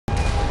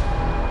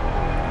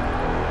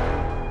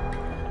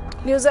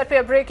News that we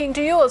are breaking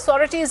to you.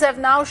 Authorities have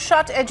now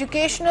shut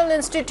educational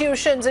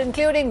institutions,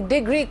 including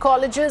degree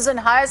colleges and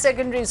higher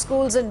secondary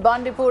schools in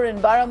Bandipore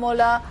and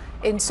Baramulla,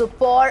 in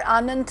Sopore,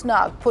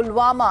 Anantnag,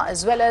 Pulwama,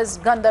 as well as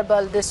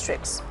Ganderbal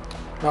districts.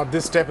 Now,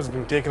 this step has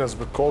been taken as a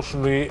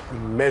precautionary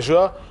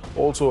measure.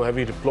 Also,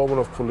 heavy deployment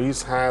of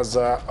police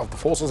of the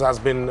forces has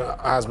been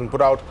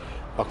put out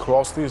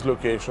across these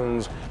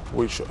locations,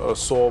 which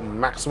saw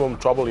maximum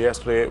trouble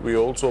yesterday. We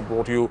also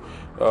brought you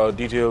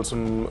details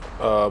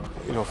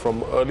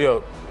from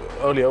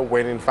earlier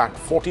when in fact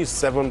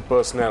 47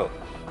 personnel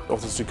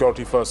of the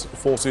security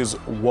forces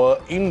were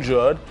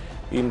injured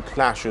in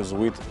clashes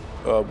with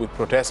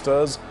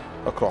protesters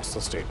across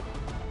the state.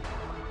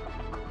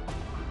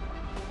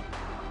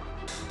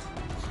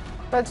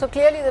 Well, so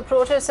clearly the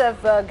protests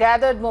have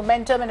gathered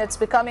momentum and it's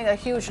becoming a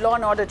huge law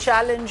and order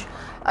challenge.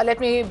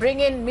 Let me bring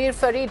in Mir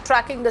Farid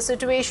tracking the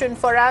situation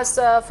for us.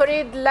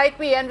 Farid, like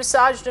we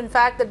envisaged, in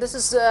fact, that this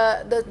is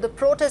the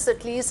protests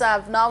at least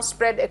have now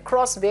spread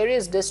across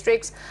various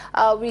districts.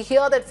 We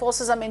hear that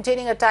forces are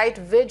maintaining a tight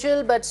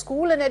vigil, but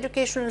school and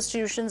educational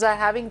institutions are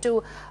having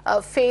to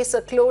face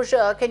a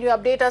closure. Can you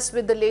update us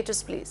with the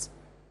latest, please?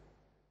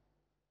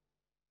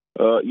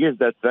 Yes,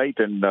 that's right.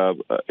 And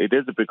it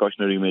is a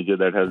precautionary measure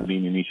that has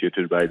been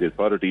initiated by the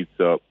authorities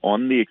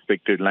on the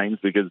expected lines,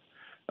 because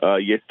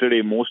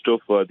yesterday most of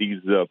these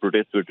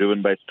protests were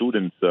driven by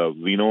students.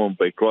 We know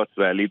by Cross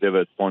Valley there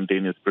were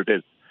spontaneous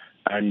protests,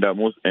 and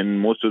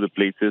most of the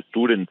places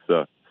students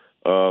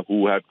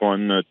who had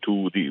gone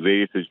to the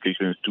various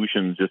education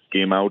institutions just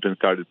came out and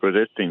started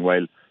protesting.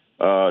 While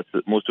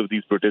most of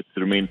these protests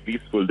remained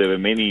peaceful, there were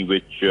many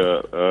which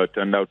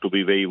turned out to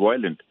be very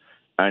violent.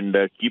 And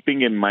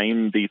keeping in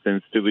mind the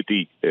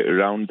sensitivity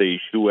around the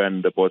issue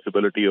and the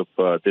possibility of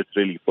this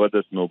really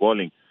further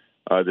snowballing,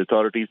 the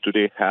authorities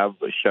today have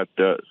shut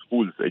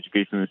schools,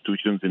 education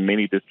institutions in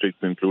many districts,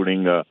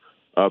 including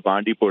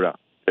Bandipore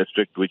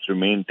district, which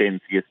remained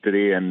tense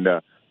yesterday, and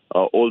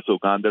also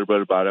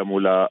Ganderbal,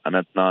 Baramulla,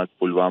 Anantnag,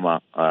 Pulwama,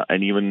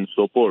 and even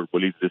Sopore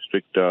police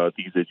district.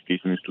 These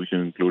education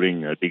institutions,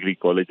 including degree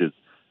colleges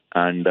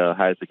and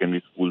higher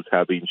secondary schools,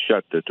 have been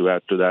shut. To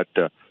add to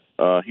that,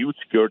 huge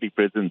security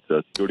presence,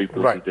 security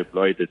forces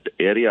deployed at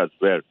areas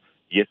where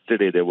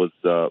yesterday there was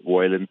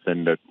violence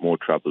and more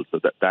trouble. So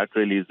that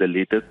really is the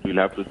latest. We'll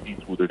have to see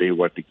through the day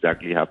what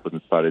exactly happens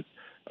as far as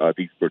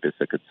these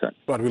protests are concerned.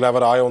 But we'll have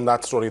an eye on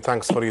that story.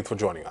 Thanks, Farid, for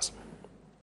joining us.